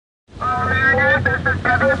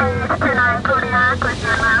WBH 29 Kodiak with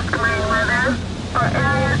your last marine weather. For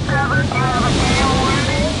Area 7, you have a gale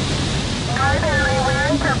warning. Northerly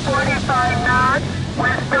wind to 45 knots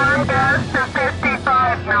with storm gust to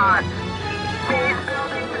 55 knots. These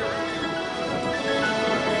buildings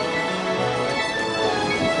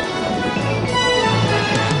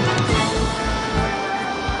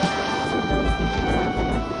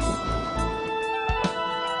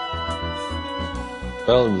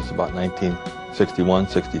Well, it was about 1961,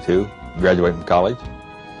 62, graduating from college.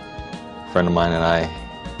 A friend of mine and I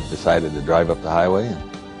decided to drive up the highway and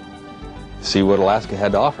see what Alaska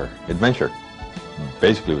had to offer, adventure.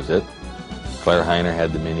 Basically was it. Claire Heiner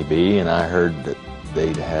had the Mini B, and I heard that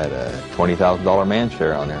they'd had a $20,000 man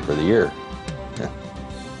share on there for the year.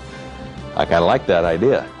 I kind of liked that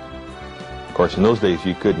idea. Of course, in those days,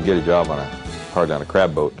 you couldn't get a job hardly on a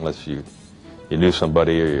crab boat unless you knew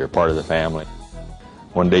somebody or you're part of the family.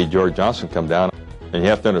 One day George Johnson come down, and you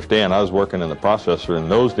have to understand, I was working in the processor. In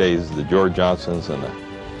those days, the George Johnsons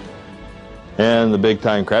and the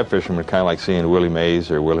big-time crab fishermen were kind of like seeing Willie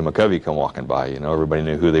Mays or Willie McCovey come walking by. You know, everybody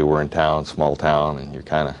knew who they were in town, small town, and you're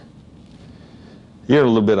a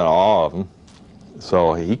little bit in awe of them.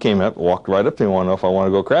 So he came up, walked right up to me, and wanted to know if I wanted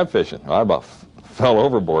to go crab fishing. Well, I about fell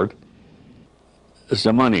overboard. It's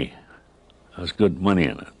the money. There's good money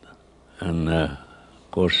in it, and of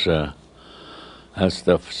course. That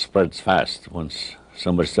stuff spreads fast. Once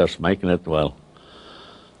somebody starts making it, well,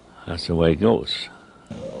 that's the way it goes.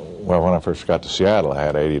 Well, when I first got to Seattle, I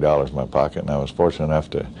had $80 in my pocket, and I was fortunate enough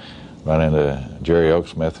to run into Jerry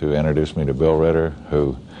Oaksmith, who introduced me to Bill Ritter,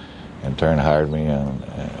 who in turn hired me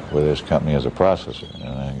with his company as a processor.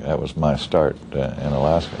 And that was my start in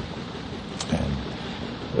Alaska. And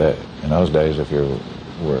in those days, if you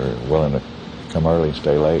were willing to come early,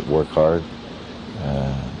 stay late, work hard,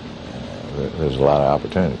 there's a lot of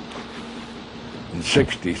opportunity. In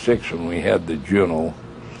 '66, when we had the Juno,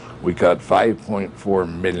 we caught 5.4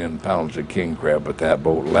 million pounds of king crab with that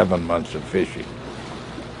boat, 11 months of fishing.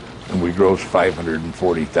 And we grossed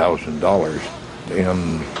 $540,000.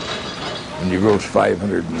 And when you gross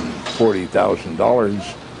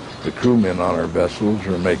 $540,000, the crewmen on our vessels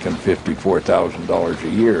were making $54,000 a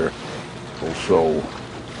year. So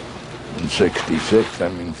in '66, I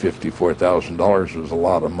mean, $54,000 was a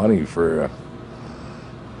lot of money for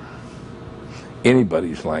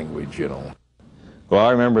anybody's language, you know. Well,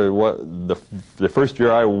 I remember the first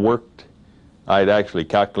year I worked, I'd actually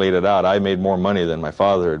calculated out I made more money than my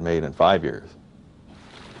father had made in 5 years.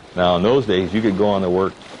 Now, in those days, you could go on the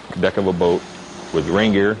work deck of a boat with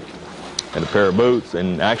rain gear and a pair of boots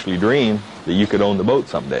and actually dream that you could own the boat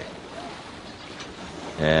someday.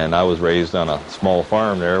 And I was raised on a small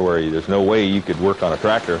farm there where there's no way you could work on a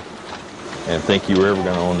tractor and think you were ever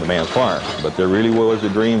going to own the man's farm. But there really was a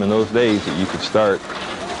dream in those days that you could start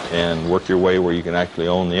and work your way where you can actually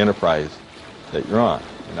own the enterprise that you're on.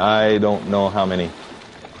 And I don't know how many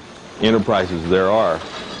enterprises there are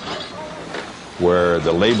where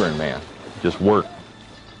the laboring man just worked.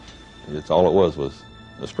 It's all it was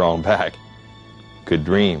a strong back. Could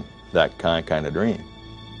dream that kind of dream.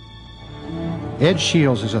 Ed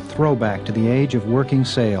Shields is a throwback to the age of working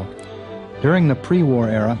sail. During the pre-war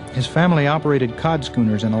era, his family operated cod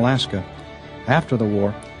schooners in Alaska. After the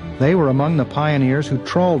war, they were among the pioneers who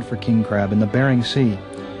trawled for king crab in the Bering Sea.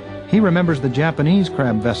 He remembers the Japanese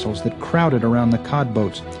crab vessels that crowded around the cod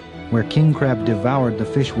boats, where king crab devoured the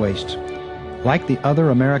fish wastes. Like the other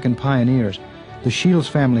American pioneers, the Shields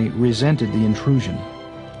family resented the intrusion.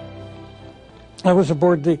 I was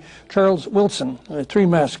aboard the Charles Wilson, a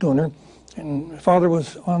three-mast schooner, and my father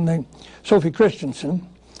was on the Sophie Christensen.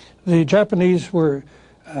 The Japanese were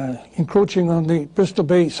encroaching on the Bristol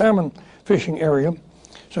Bay salmon fishing area,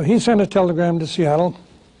 so he sent a telegram to Seattle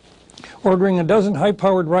ordering a dozen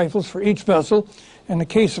high-powered rifles for each vessel and a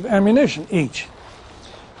case of ammunition each.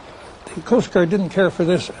 The Coast Guard didn't care for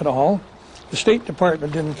this at all. The State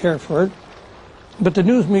Department didn't care for it, but the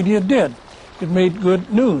news media did. It made good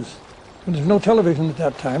news. There was no television at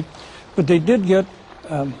that time, but they did get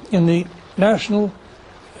in the national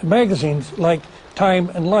magazines like Time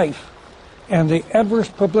and Life, and the adverse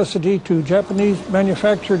publicity to Japanese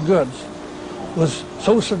manufactured goods was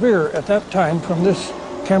so severe at that time from this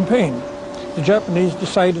campaign. The Japanese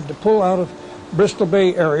decided to pull out of Bristol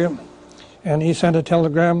Bay area, and he sent a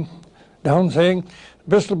telegram down saying,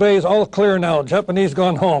 Bristol Bay is all clear now, Japanese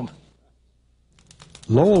gone home.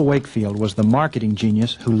 Lowell Wakefield was the marketing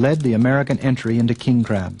genius who led the American entry into king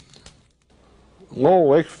crab. Lowell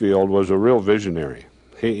Wakefield was a real visionary.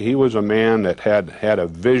 He was a man that had a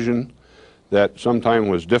vision that sometimes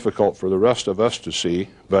was difficult for the rest of us to see,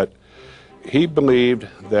 but he believed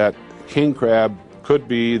that king crab could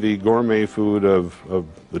be the gourmet food of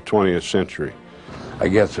the 20th century. I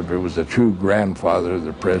guess if it was a true grandfather of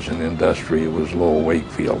the present industry, it was Lowell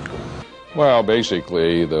Wakefield. Well,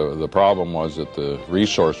 basically, the problem was that the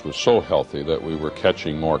resource was so healthy that we were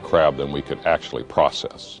catching more crab than we could actually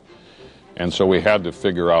process. And so we had to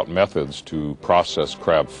figure out methods to process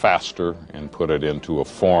crab faster and put it into a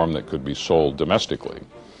form that could be sold domestically.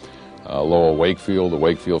 Lowell Wakefield, the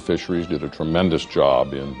Wakefield Fisheries, did a tremendous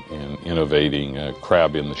job in innovating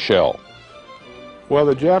crab in the shell. Well,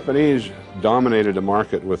 the Japanese dominated the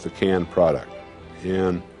market with the canned product,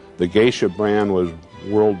 and the geisha brand was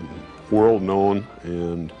world known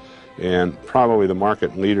and probably the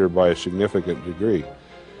market leader by a significant degree.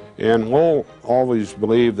 And Lowell always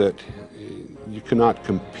believed that you cannot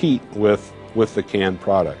compete with the canned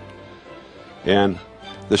product. And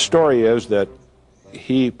the story is that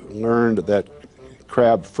he learned that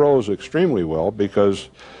crab froze extremely well because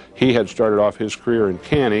he had started off his career in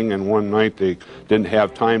canning, and one night they didn't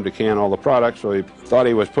have time to can all the product, so he thought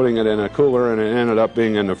he was putting it in a cooler, and it ended up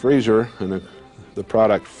being in the freezer, and the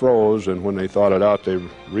product froze, and when they thought it out, they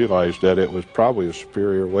realized that it was probably a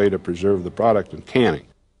superior way to preserve the product than canning.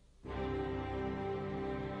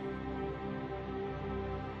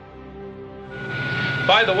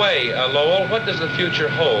 By the way, Lowell, what does the future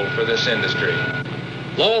hold for this industry?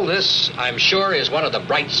 Lowell, this, I'm sure, is one of the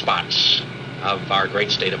bright spots of our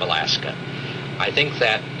great state of Alaska. I think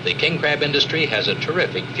that the king crab industry has a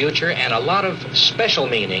terrific future and a lot of special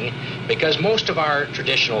meaning because most of our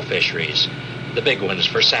traditional fisheries, the big ones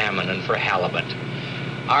for salmon and for halibut,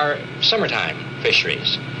 are summertime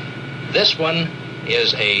fisheries. This one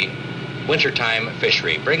is a wintertime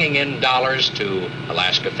fishery, bringing in dollars to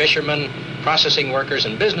Alaska fishermen, processing workers,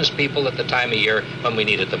 and business people at the time of year when we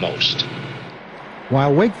need it the most.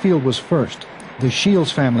 While Wakefield was first, the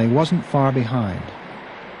Shields family wasn't far behind.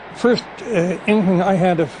 First inkling I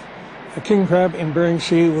had of a king crab in Bering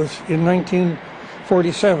Sea was in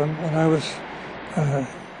 1947 when I was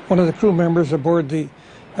one of the crew members aboard the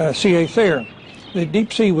C.A. Thayer. The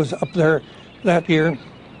deep sea was up there that year.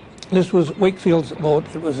 This was Wakefield's boat.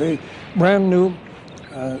 It was a brand new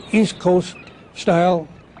East Coast style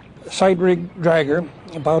side rig dragger,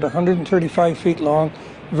 about 135 feet long,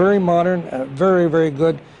 very modern, very, very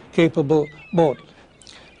good, capable boat.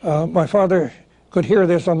 My father could hear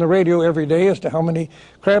this on the radio every day as to how many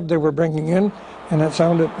crab they were bringing in, and it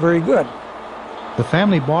sounded very good. The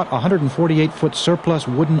family bought a 148-foot surplus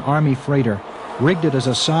wooden Army freighter, rigged it as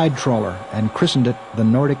a side trawler, and christened it the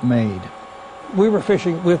Nordic Maid. We were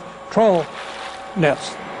fishing with trawl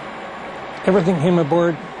nets. Everything came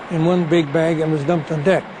aboard in one big bag and was dumped on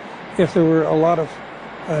deck. If there were a lot of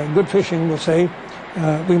good fishing, we'll say,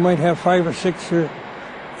 we might have 500 or 600 or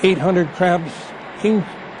 800 crabs, king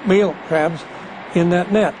male crabs, in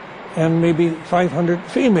that net, and maybe 500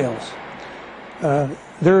 females.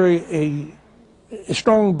 They're a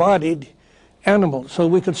strong-bodied animal, so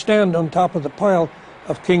we could stand on top of the pile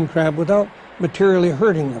of king crab without materially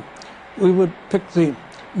hurting them. We would pick the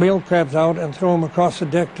male crabs out and throw them across the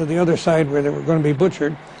deck to the other side where they were going to be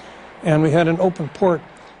butchered, and we had an open port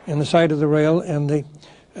in the side of the rail, and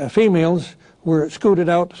the females were scooted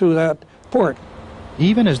out through that port.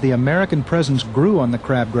 Even as the American presence grew on the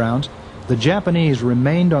crab grounds, the Japanese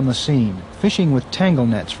remained on the scene, fishing with tangle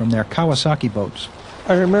nets from their Kawasaki boats.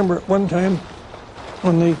 I remember one time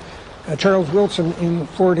when the Charles Wilson in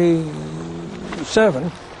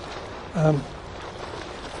 47,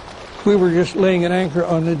 we were just laying an anchor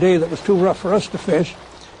on a day that was too rough for us to fish.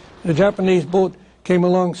 The Japanese boat came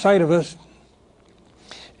alongside of us,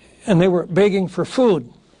 and they were begging for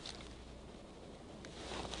food.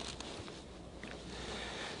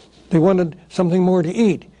 They wanted something more to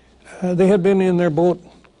eat. They had been in their boat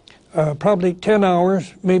probably 10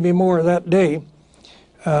 hours, maybe more that day.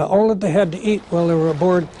 All that they had to eat while they were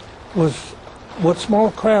aboard was what small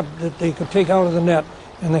crab that they could take out of the net,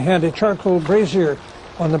 and they had a charcoal brazier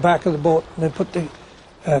on the back of the boat, and they put the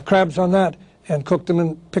crabs on that and cooked them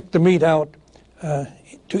and picked the meat out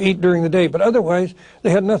to eat during the day. But otherwise, they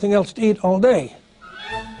had nothing else to eat all day.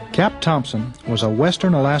 Cap Thompson was a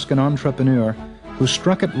Western Alaskan entrepreneur who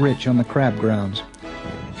struck it rich on the crab grounds.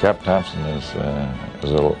 Cap Thompson is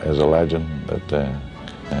a legend that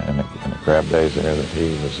in the crab days there, that he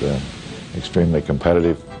was extremely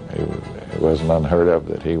competitive. It wasn't unheard of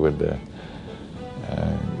that he would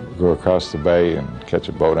go across the bay and catch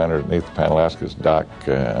a boat underneath the Panalaska's dock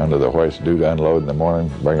under the hoist, due to unload in the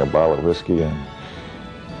morning, bring a bottle of whiskey, and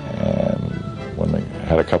when they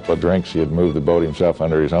had a couple of drinks, he'd move the boat himself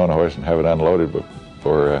under his own hoist and have it unloaded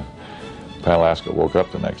before Panalaska woke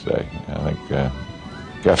up the next day. I think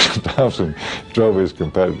Captain Thompson drove his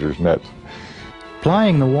competitors nuts.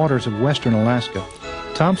 Plying the waters of western Alaska,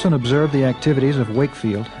 Thompson observed the activities of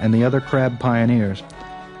Wakefield and the other crab pioneers.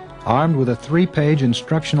 Armed with a 3-page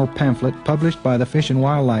instructional pamphlet published by the Fish and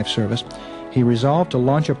Wildlife Service, he resolved to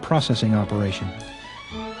launch a processing operation.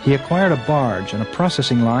 He acquired a barge and a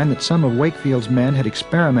processing line that some of Wakefield's men had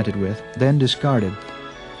experimented with, then discarded.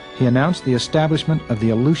 He announced the establishment of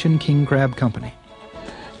the Aleutian King Crab Company.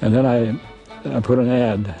 And then I put an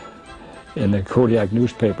ad in the Kodiak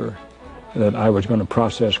newspaper that I was going to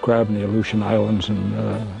process crab in the Aleutian Islands, and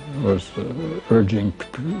was urging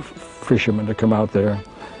fishermen to come out there.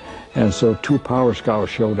 And so 2 power scows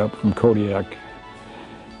showed up from Kodiak.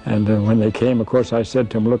 And when they came, of course, I said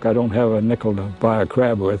to them, look, I don't have a nickel to buy a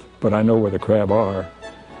crab with, but I know where the crab are.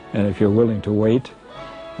 And if you're willing to wait,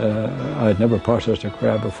 I'd never processed a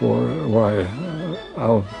crab before, why,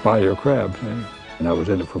 I'll buy your crab. And I was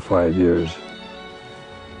in it for 5 years.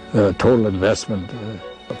 The total investment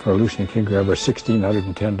for Aleutian king crab was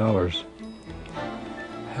 $1,610,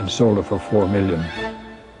 and sold it for $4 million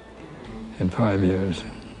in 5 years.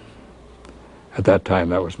 At that time,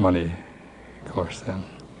 that was money, of course, then.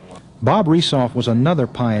 Bob Resoff was another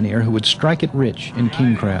pioneer who would strike it rich in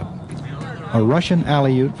king crab. A Russian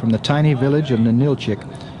Aleut from the tiny village of Ninilchik,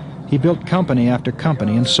 he built company after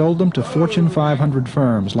company and sold them to Fortune 500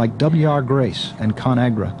 firms like W.R. Grace and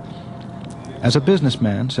ConAgra. As a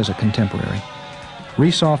businessman, says a contemporary,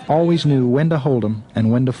 Resoff always knew when to hold 'em and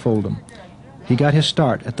when to fold 'em. He got his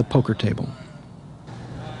start at the poker table.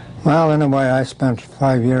 Well, anyway, I spent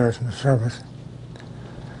 5 years in the service,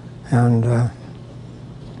 and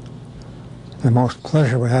the most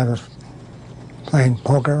pleasure we had was playing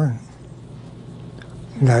poker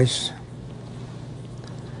and dice,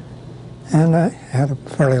 and I had a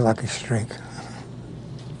fairly lucky streak.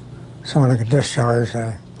 So when I could discharge,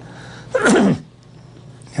 I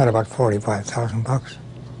had about $45,000,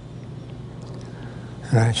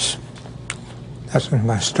 and that's been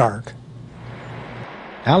my start.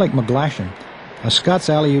 Alec McGlashan, a Scots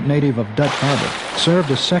Aleut native of Dutch Harbor,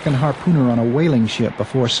 served as second harpooner on a whaling ship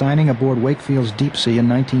before signing aboard Wakefield's Deep Sea in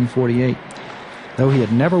 1948. Though he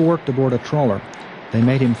had never worked aboard a trawler, they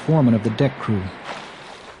made him foreman of the deck crew.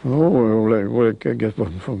 Oh, well, I guess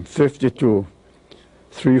from 50 to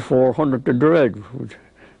 300-400 to drag.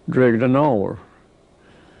 Dragged an hour.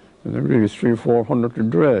 And then really 300-400 to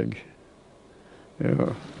drag.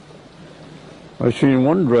 Yeah. I seen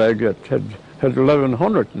one drag that had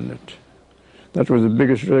 1,100 in it. That was the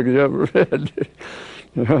biggest drag I ever had.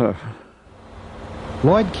 Yeah.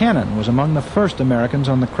 Lloyd Cannon was among the first Americans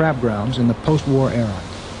on the crab grounds in the post-war era.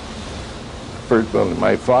 First, well,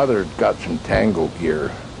 my father got some tangle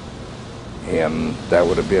gear, and that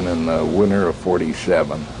would have been in the winter of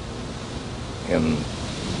 '47. And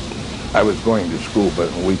I was going to school,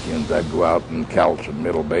 but on weekends I'd go out in Couch and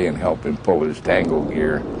Middle Bay and help him pull his tangle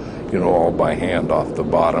gear, you know, all by hand off the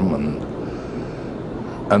bottom and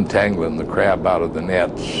untangling the crab out of the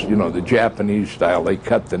nets. You know, the Japanese style, they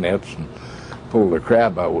cut the nets and pull the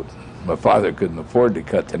crab out. My father couldn't afford to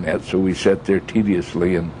cut the nets, so we sat there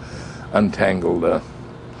tediously and untangled.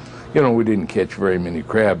 You know, we didn't catch very many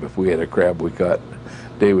crab. If we had a crab, we caught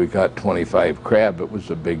 25 crab. It was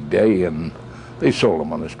a big day, and they sold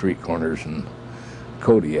them on the street corners in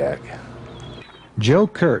Kodiak. Joe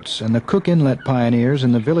Kurtz and the Cook Inlet pioneers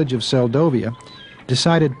in the village of Seldovia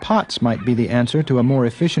decided pots might be the answer to a more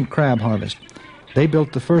efficient crab harvest. They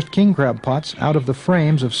built the first king crab pots out of the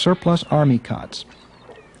frames of surplus army cots.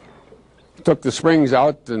 Took the springs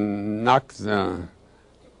out and knocked the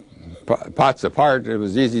pots apart. It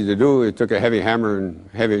was easy to do. It took a heavy hammer and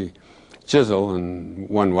heavy chisel and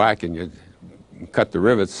one whack, and you cut the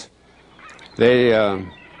rivets. They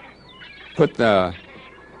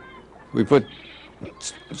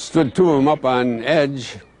stood 2 of them up on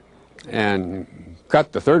edge and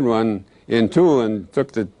cut the third one in 2 and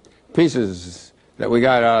took the pieces that we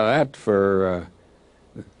got out of that for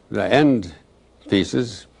the end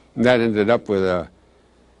pieces. And that ended up with a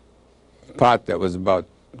pot that was about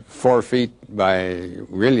 4 feet by,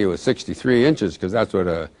 really it was 63 inches, because that's what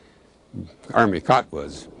a army cot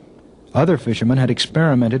was. Other fishermen had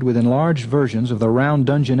experimented with enlarged versions of the round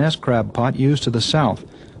Dungeness crab pot used to the south,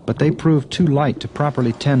 but they proved too light to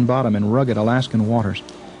properly tend bottom in rugged Alaskan waters.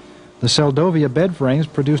 The Seldovia bed frames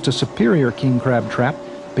produced a superior king crab trap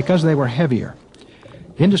because they were heavier.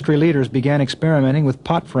 Industry leaders began experimenting with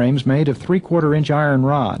pot frames made of 3/4-inch iron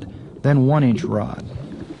rod, then 1-inch rod.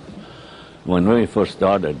 When we first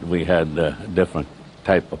started, we had different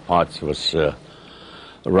type of pots. It was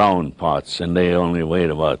round pots, and they only weighed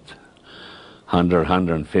about 100,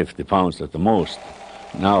 150 pounds at the most.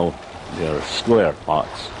 Now they're square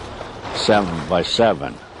pots, 7 by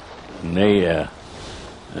 7, and they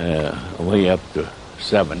way up to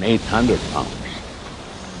 700-800 pounds.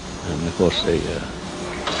 And of course they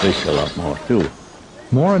fish a lot more too.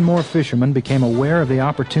 More and more fishermen became aware of the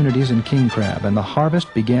opportunities in king crab, and the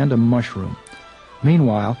harvest began to mushroom.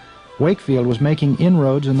 Meanwhile, Wakefield was making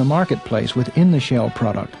inroads in the marketplace with in-the-shell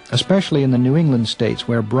product, especially in the New England states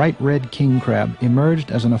where bright red king crab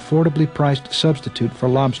emerged as an affordably priced substitute for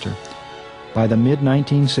lobster. By the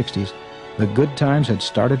mid-1960s, the good times had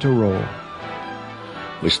started to roll.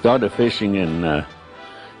 We started fishing in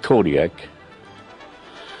Kodiak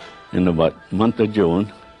in about the month of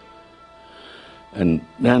June, and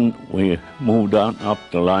then we moved on up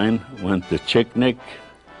the line, went to Chicknick,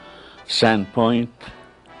 Sandpoint,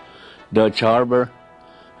 Dutch Harbor,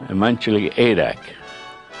 eventually Adak.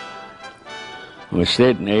 We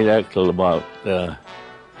stayed in Adak till about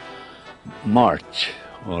March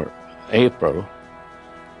or April,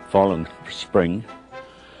 following spring,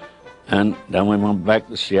 and then we went back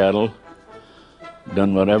to Seattle,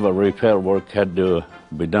 done whatever repair work had to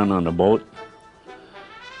be done on the boat,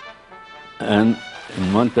 and in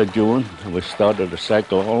the month of June we started the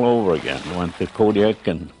cycle all over again. We went to Kodiak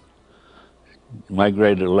and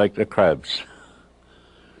migrated like the crabs.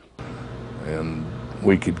 And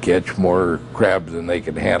we could catch more crabs than they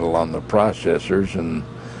could handle on the processors, and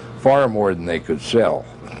far more than they could sell.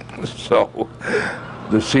 So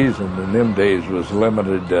the season in them days was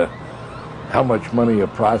limited to how much money a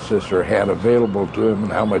processor had available to him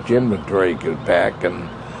and how much inventory he could pack. And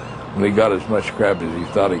when he got as much crab as he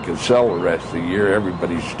thought he could sell the rest of the year,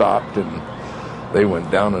 everybody stopped and they went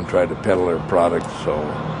down and tried to peddle their products. So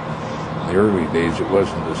in the early days, it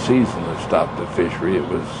wasn't the season that stopped the fishery, it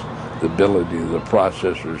was the ability of the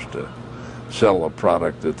processors to sell a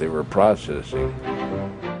product that they were processing.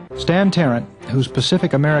 Stan Tarrant, whose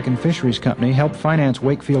Pacific American Fisheries Company helped finance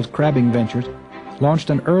Wakefield's crabbing ventures, launched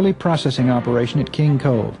an early processing operation at King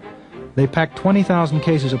Cove. They packed 20,000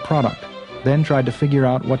 cases of product, then tried to figure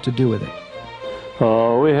out what to do with it.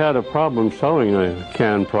 We had a problem selling a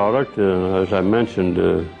canned product. As I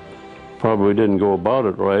mentioned, probably didn't go about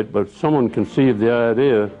it right, but someone conceived the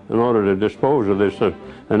idea, in order to dispose of this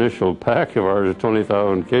initial pack of ours of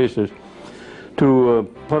 20,000 cases, to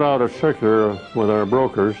put out a circular with our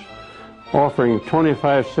brokers offering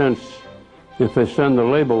 25 cents if they send the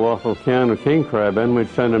label off of can of king crab, and we'd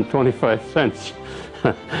send them 25 cents.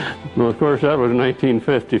 Well, of course, that was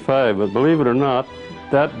 1955, but believe it or not,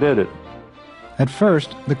 that did it. At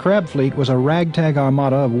first, the crab fleet was a ragtag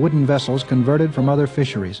armada of wooden vessels converted from other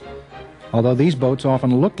fisheries. Although these boats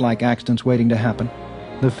often looked like accidents waiting to happen,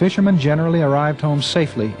 the fishermen generally arrived home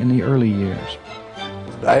safely in the early years.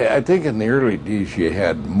 I think in the early days you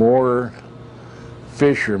had more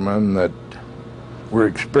fishermen that were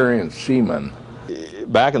experienced seamen.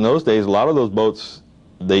 Back in those days, a lot of those boats,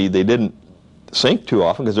 they didn't sink too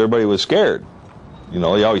often because everybody was scared. You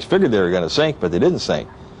know, you always figured they were going to sink, but they didn't sink.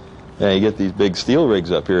 And you get these big steel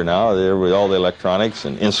rigs up here now, they're with all the electronics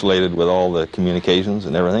and insulated with all the communications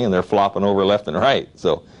and everything, and they're flopping over left and right.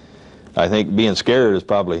 So I think being scared is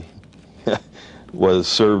probably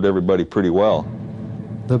served everybody pretty well.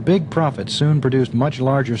 The big profits soon produced much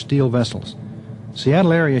larger steel vessels.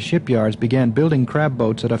 Seattle area shipyards began building crab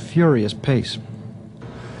boats at a furious pace.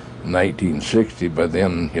 1960, but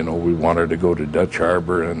then, you know, we wanted to go to Dutch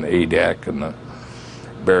Harbor and Adak and the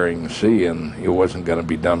Bering Sea, and it wasn't going to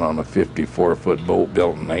be done on a 54-foot boat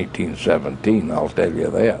built in 1917, I'll tell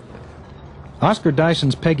you that. Oscar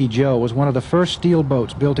Dyson's Peggy Joe was one of the first steel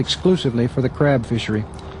boats built exclusively for the crab fishery.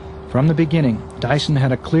 From the beginning, Dyson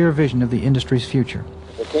had a clear vision of the industry's future.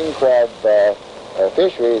 The king crab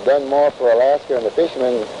fishery has done more for Alaska and the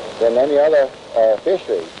fishermen than any other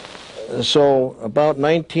fishery. So about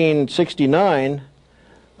 1969,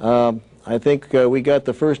 I think we got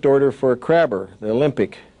the first order for a crabber, the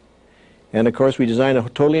Olympic. And of course we designed a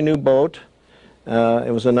totally new boat.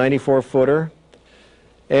 It was a 94-footer.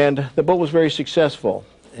 And the boat was very successful.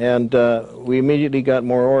 And we immediately got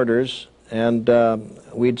more orders, and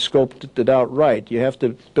we'd scoped it out right. You have to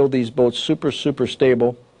build these boats super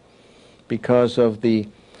stable because of the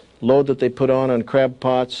load that they put on crab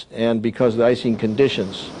pots and because of the icing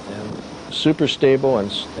conditions. And super stable and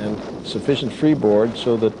sufficient freeboard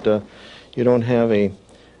so that you don't have a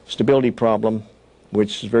stability problem,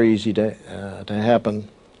 which is very easy to happen.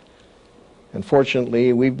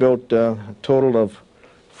 Unfortunately, we built a total of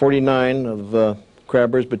 49 of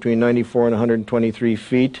crabbers between 94 and 123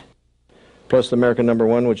 feet, plus the American number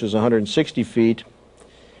 1, which is 160 feet,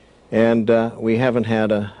 and we haven't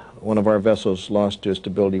had one of our vessels lost to a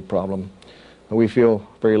stability problem. We feel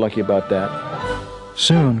very lucky about that.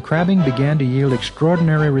 Soon, crabbing began to yield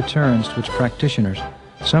extraordinary returns to its practitioners.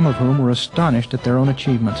 some of whom were astonished at their own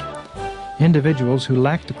achievements. Individuals who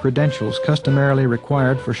lacked the credentials customarily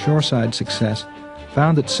required for shoreside success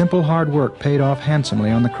found that simple hard work paid off handsomely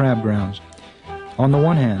on the crab grounds. On the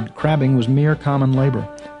one hand, crabbing was mere common labor,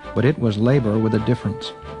 but it was labor with a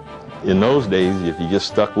difference. In those days, if you just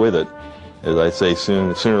stuck with it, as I say,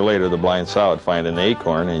 sooner or later the blind sow would find an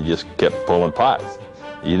acorn and you just kept pulling pots.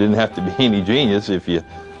 You didn't have to be any genius. If you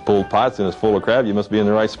pulled pots and it's full of crab, you must be in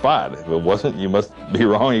the right spot. If it wasn't, you must be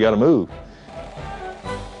wrong, you got to move.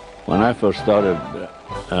 When I first started,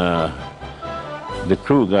 the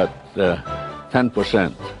crew got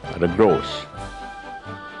 10% of the gross.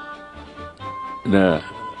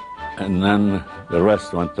 And then the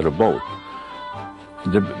rest went to the boat.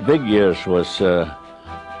 The big years was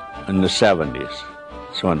in the 70s.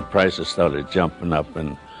 So when prices started jumping up,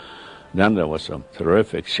 and then there was some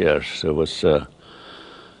terrific shares. There was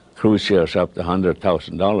cruise shares up to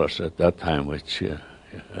 $100,000 at that time, which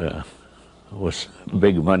was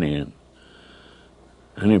big money in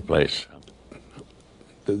any place.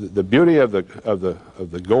 The beauty of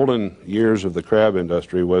the golden years of the crab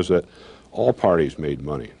industry was that all parties made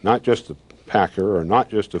money, not just the packer or not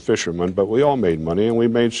just the fisherman, but we all made money, and we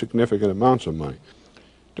made significant amounts of money.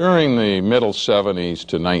 During the middle 70s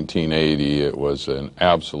to 1980, it was an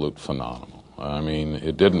absolute phenomenal. I mean,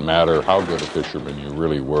 it didn't matter how good a fisherman you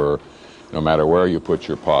really were. No matter where you put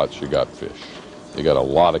your pots, you got fish. You got a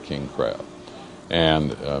lot of king crab.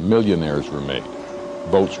 And millionaires were made.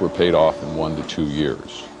 Boats were paid off in 1 to 2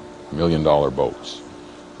 years, $1 million boats.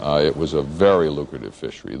 It was a very lucrative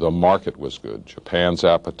fishery. The market was good. Japan's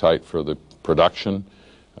appetite for the production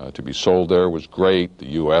to be sold there was great. The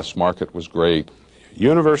U.S. market was great.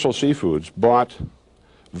 Universal Seafoods bought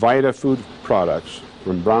Vita Food Products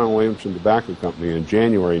from Brown & Williamson Tobacco Company in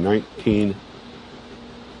January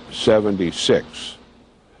 1976.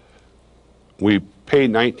 We paid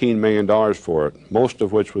 $19 million for it, most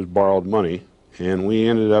of which was borrowed money, and we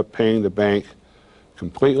ended up paying the bank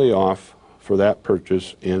completely off for that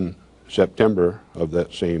purchase in September of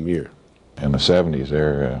that same year. In the 70s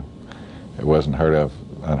there, it wasn't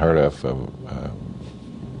unheard of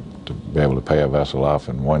to be able to pay a vessel off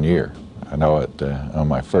in 1 year. I know it on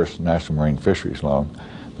my first National Marine Fisheries loan,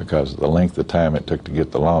 because of the length of time it took to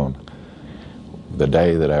get the loan. The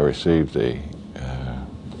day that I received the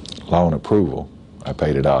loan approval, I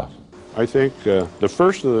paid it off. I think the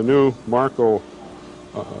first of the new Marco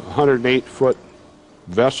 108-foot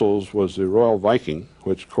vessels was the Royal Viking,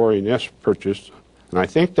 which Corey Ness purchased, and I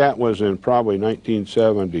think that was in probably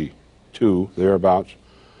 1972, thereabouts.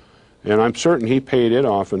 And I'm certain he paid it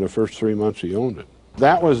off in the first 3 months he owned it.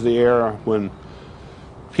 That was the era when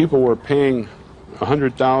people were paying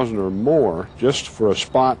 $100,000 or more just for a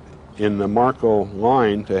spot in the Marco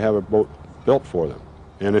line to have a boat built for them.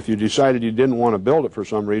 And if you decided you didn't want to build it for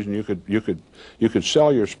some reason, you could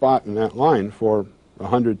sell your spot in that line for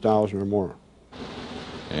 $100,000 or more.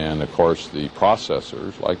 And of course, the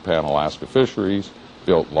processors, like Pan Alaska Fisheries,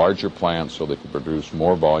 built larger plants so they could produce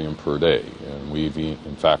more volume per day. And we've,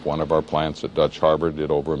 in fact, one of our plants at Dutch Harbor did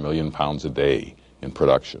over 1 million pounds a day in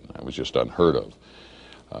production. That was just unheard of.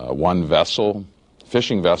 One vessel,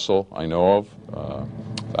 fishing vessel I know of,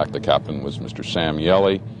 in fact, the captain was Mr. Sam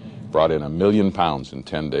Yelly, brought in 1 million pounds in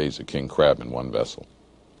 10 days of king crab in one vessel.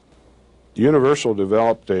 Universal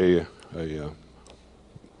developed a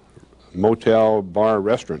motel bar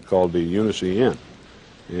restaurant called the Unicy Inn.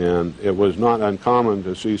 And it was not uncommon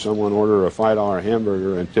to see someone order a $5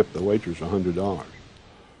 hamburger and tip the waitress $100.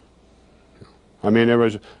 I mean, there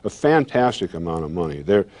was a fantastic amount of money.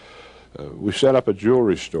 We set up a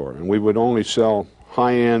jewelry store, and we would only sell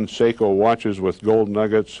high-end Seiko watches with gold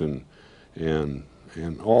nuggets and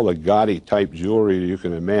all the gaudy type jewelry you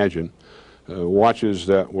can imagine. Watches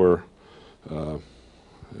that were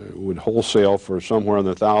would wholesale for somewhere in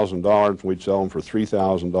the $1,000, and we'd sell them for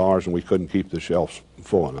 $3,000, and we couldn't keep the shelves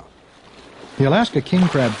full enough. The Alaska king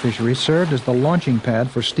crab fishery served as the launching pad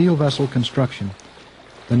for steel vessel construction.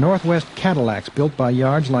 The Northwest Cadillacs built by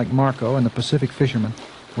yards like Marco and the Pacific Fishermen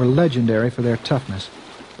were legendary for their toughness,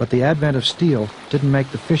 but the advent of steel didn't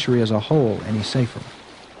make the fishery as a whole any safer.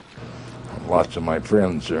 Lots of my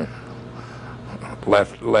friends are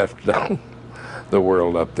left down the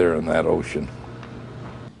world up there in that ocean.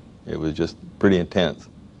 It was just pretty intense.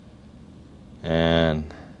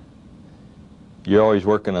 And you're always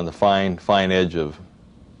working on the fine edge of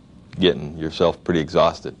getting yourself pretty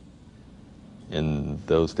exhausted in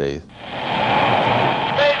those days.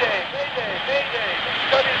 Mayday, mayday, mayday.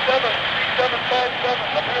 W7,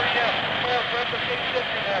 3757, up here again. Well, replicate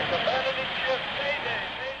shifting act. Abandoning shift, mayday,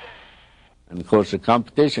 mayday. And of course the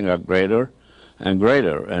competition got greater and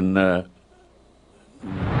greater, and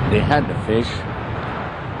they had the fish,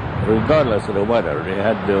 regardless of the weather. They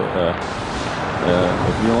had to,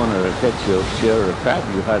 if you wanted to catch your share of the crab,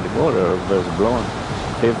 you had to go there. If it was blowing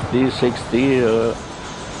 50, 60,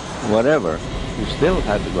 whatever. You still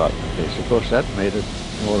had to go out and fish. Of course, that made it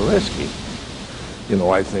more risky. You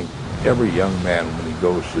know, I think every young man, when he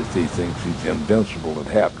goes, if he thinks he's invincible, it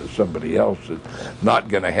happened to somebody else, it's not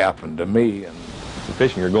going to happen to me. And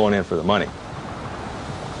fishing, you're going in for the money.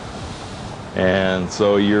 And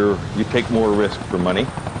so you take more risk for money.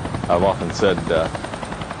 I've often said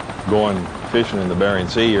going fishing in the Bering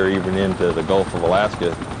Sea or even into the Gulf of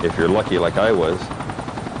Alaska, if you're lucky like I was,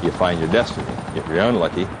 you find your destiny. If you're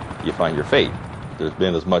unlucky, you find your fate. There's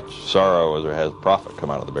been as much sorrow as there has profit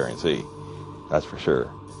come out of the Bering Sea. That's for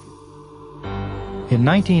sure. In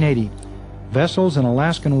 1980, vessels in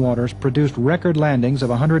Alaskan waters produced record landings of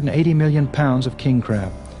 180 million pounds of king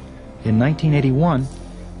crab. In 1981,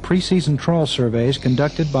 pre-season trawl surveys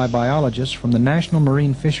conducted by biologists from the National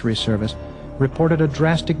Marine Fisheries Service reported a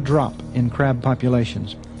drastic drop in crab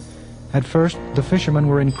populations. At first, the fishermen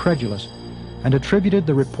were incredulous and attributed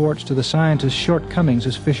the reports to the scientists' shortcomings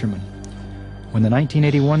as fishermen. When the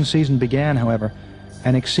 1981 season began, however,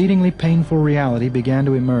 an exceedingly painful reality began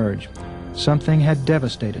to emerge. Something had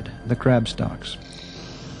devastated the crab stocks.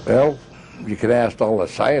 Well, you could ask all the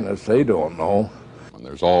scientists, they don't know. And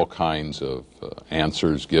there's all kinds of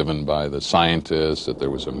answers given by the scientists, that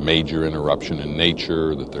there was a major interruption in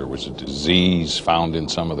nature, that there was a disease found in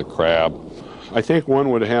some of the crab. I think one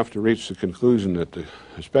would have to reach the conclusion that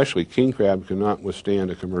especially king crab cannot withstand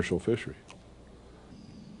a commercial fishery.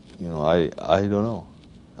 You know, I don't know.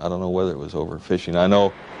 I don't know whether it was overfishing. I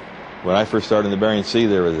know when I first started in the Bering Sea,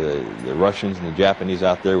 there were the Russians and the Japanese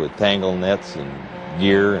out there with tangle nets and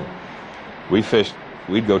gear, and we fished.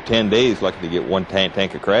 We'd go 10 days lucky to get one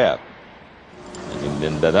tank of crab.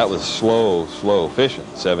 And that was slow fishing,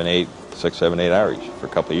 6, 7, 8 hours for a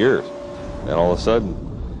couple of years. And all of a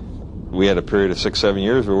sudden, we had a period of 6, 7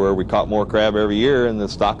 years where we caught more crab every year, and the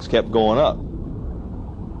stocks kept going up.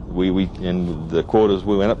 And the quotas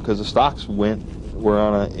we went up because the stocks were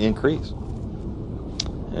on an increase.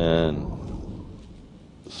 And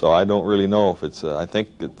so I don't really know if it's. I think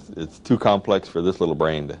it's too complex for this little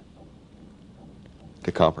brain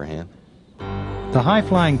to comprehend. The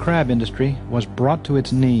high-flying crab industry was brought to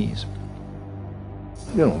its knees.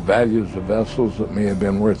 You know, values of vessels that may have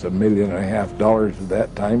been worth $1.5 million at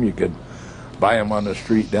that time, you could buy them on the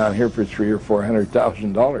street down here for $300,000 or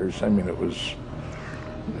 $400,000. I mean, it was,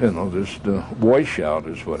 you know, just a washout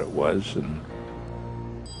is what it was. And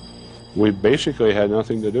we basically had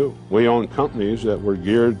nothing to do. We owned companies that were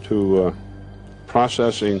geared to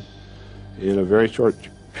processing in a very short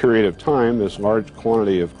period of time this large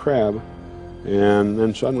quantity of crab, and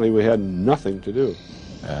then suddenly we had nothing to do.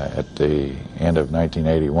 At the end of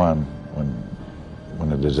 1981, when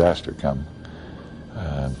the disaster come,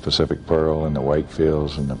 Pacific Pearl and the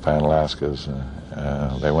Wakefields and the Panalaskas,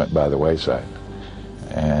 they went by the wayside.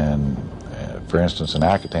 And for instance, in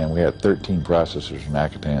Acatan, we had 13 processors in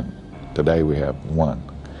Acatan. Today we have 1.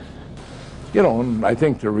 You know, and I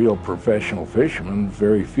think the real professional fishermen,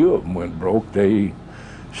 very few of them went broke. They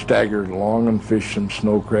staggered along and fished some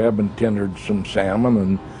snow crab and tendered some salmon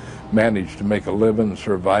and managed to make a living and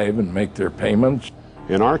survive and make their payments.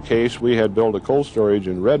 In our case, we had built a cold storage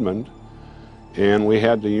in Redmond, and we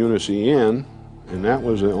had the Unisea Inn, and that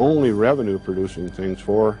was the only revenue-producing things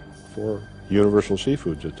for Universal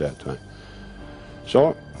Seafoods at that time.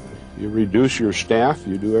 So you reduce your staff,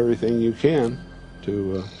 you do everything you can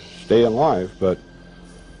to stay alive, but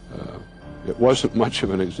it wasn't much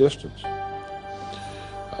of an existence.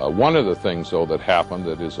 One of the things, though, that happened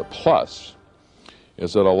that is a plus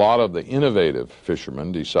is that a lot of the innovative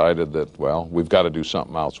fishermen decided that, well, we've got to do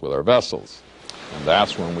something else with our vessels. And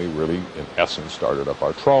that's when we really, in essence, started up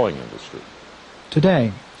our trawling industry.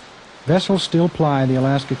 Today, vessels still ply the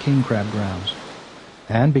Alaska king crab grounds.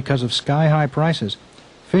 And because of sky-high prices,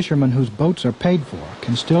 fishermen whose boats are paid for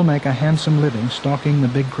can still make a handsome living stalking the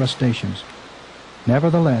big crustaceans.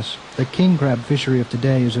 Nevertheless, the king crab fishery of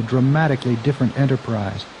today is a dramatically different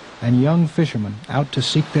enterprise, and young fishermen out to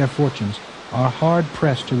seek their fortunes are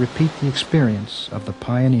hard-pressed to repeat the experience of the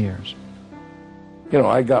pioneers. You know,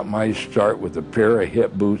 I got my start with a pair of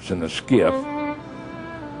hip boots and a skiff.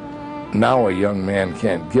 Now a young man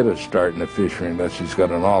can't get a start in the fishery unless he's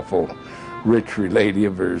got an awful rich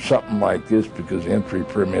relative or something like this, because entry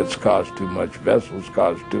permits cost too much, vessels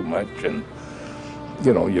cost too much, and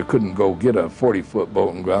you know, you couldn't go get a 40-foot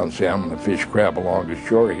boat and go out and say, I'm going to fish crab along the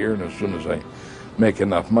shore here, and as soon as I make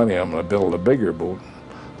enough money, I'm going to build a bigger boat.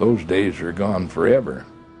 Those days are gone forever.